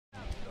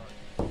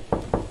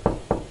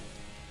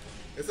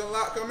It's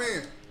unlocked. Come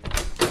in.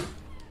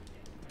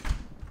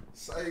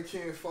 Say,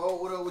 Ken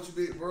Fold, what up with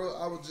you, big bro?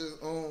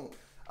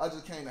 I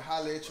just came to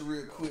holler at you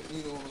real quick.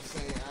 You know what I'm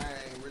saying? I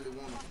ain't really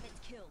want to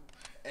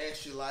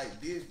ask you like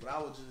this, but I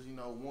was just, you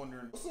know,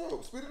 wondering. What's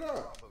up? Spit it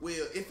out. Well,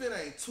 if it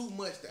ain't too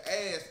much to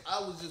ask, I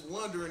was just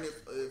wondering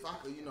if I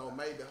could, you know,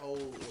 maybe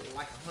hold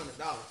like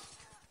 $100.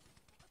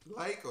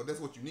 Like, or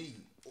that's what you need?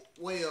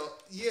 Well,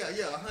 yeah,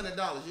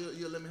 $100.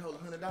 You'll let me hold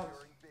 $100?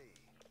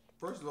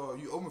 First of all,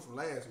 you owe me from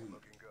last week.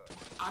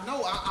 I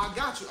know, I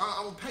got you.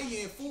 I'm gonna pay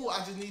you in full. I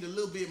just need a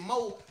little bit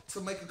more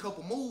to make a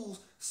couple moves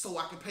so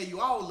I can pay you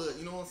all of it.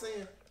 You know what I'm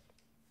saying?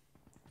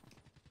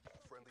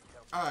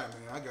 All right,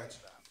 man, I got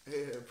you.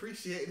 Yeah,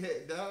 appreciate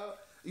that, dog.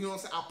 You know what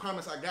I'm saying? I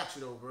promise I got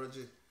you though, bro.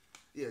 Just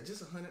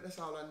 100. That's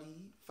all I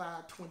need.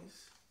 5 20s.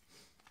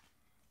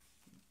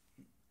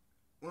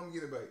 When I'm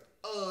get it back?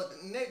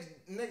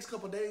 Next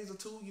couple days or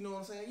two. You know what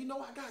I'm saying? You know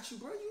I got you,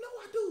 bro. You know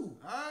I do.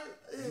 All right.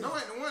 Yeah. No, I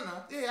ain't the one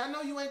now. Yeah, I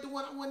know you ain't the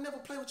one. I would never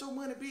play with your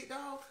money, big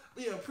dog.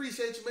 But yeah,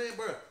 appreciate you, man,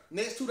 bro.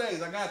 Next 2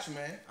 days, I got you,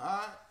 man. All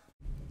right.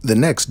 The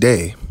next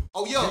day.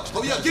 Oh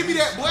yeah, give me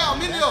that, boy.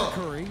 I'm in there.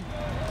 Curry.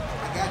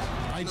 I got you.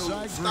 Right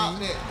side Stop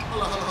green. that.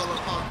 Hold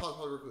on.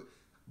 Pause real quick.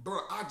 Bro,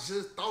 I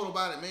just thought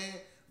about it, man.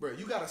 Bro,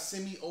 you gotta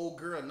send me old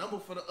girl number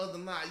for the other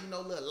night. You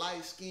know, little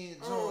light skinned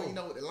joint, you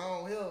know, with the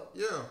long hair.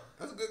 Yeah,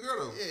 that's a good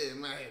girl though. Yeah,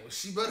 man. Well,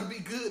 she better be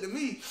good to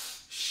me.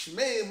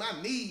 Man,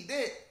 I need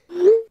that.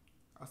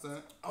 I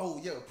said, Oh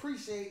yeah,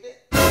 appreciate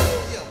that.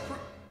 Yeah,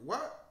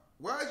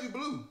 why is you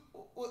blue?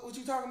 what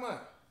you talking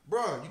about?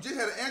 Bro, you just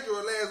had an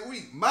Android last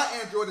week. My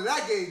Android that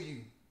I gave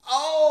you.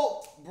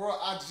 Oh, bro,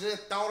 I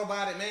just thought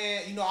about it,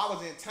 man. You know, I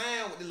was in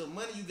town with the little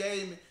money you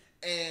gave me,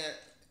 and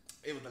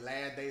it was the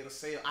last day of the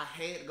sale. I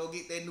had to go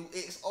get that new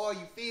XR,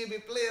 you feel me,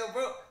 player,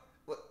 bro?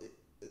 What's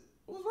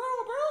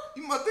wrong, bro?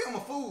 You must think I'm a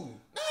fool.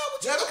 Nah,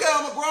 what you Just because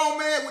I'm a grown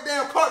man with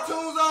damn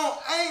cartoons on,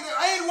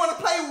 I ain't the one to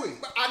play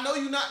with. But I know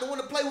you're not the one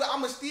to play with.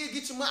 I'ma still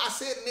get your money. I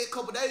said the next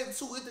couple days or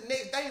two. It's the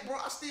next day, bro.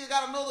 I still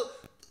got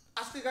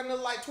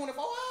another like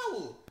 24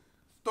 hours.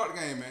 Start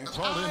the game, man.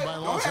 Called in by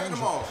Don't Los have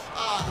them all.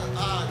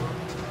 Angeles.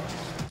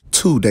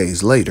 2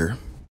 days later.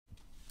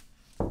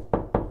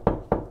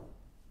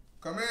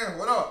 Come in,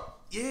 what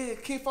up? Yeah,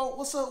 Kinfolk,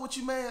 what's up with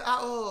you, man?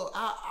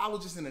 I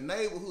was just in the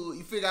neighborhood.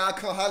 You figure I'd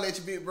come holler at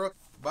you, bit, bro.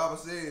 Baba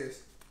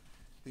says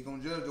he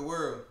gonna judge the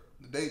world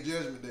the day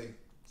judgment day.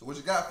 So what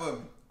you got for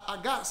me?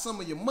 I got some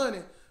of your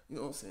money. You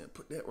know what I'm saying?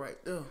 Put that right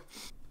there.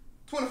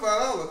 $25?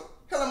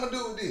 Hell I'm gonna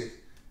do with this?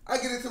 I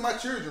get it to my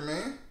children,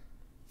 man.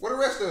 What the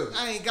rest of it?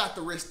 I ain't got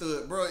the rest of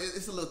it, bro.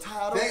 It's a little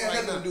tied up They ain't got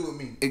right nothing now. to do with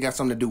me. It got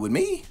something to do with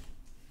me?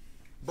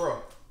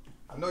 Bro,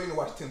 I know you didn't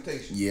watch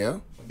Temptation. Yeah.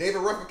 When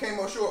David Ruffin came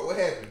up short, what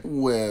happened?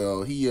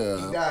 Well, He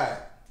died.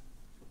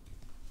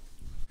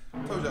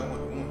 I told you I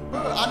wasn't the one.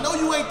 I know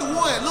you ain't the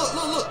one.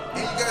 Look. And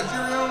you got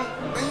jury on?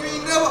 Man, you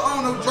ain't never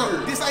owned no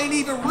jury. This ain't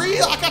even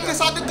real. I got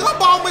this out the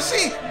gumball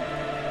machine.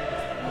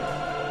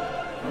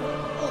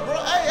 Oh, bro.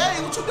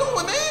 Hey, what you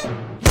doing, man?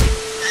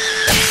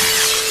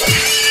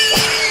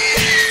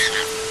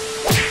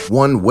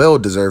 One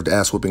well-deserved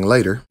ass whooping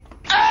later.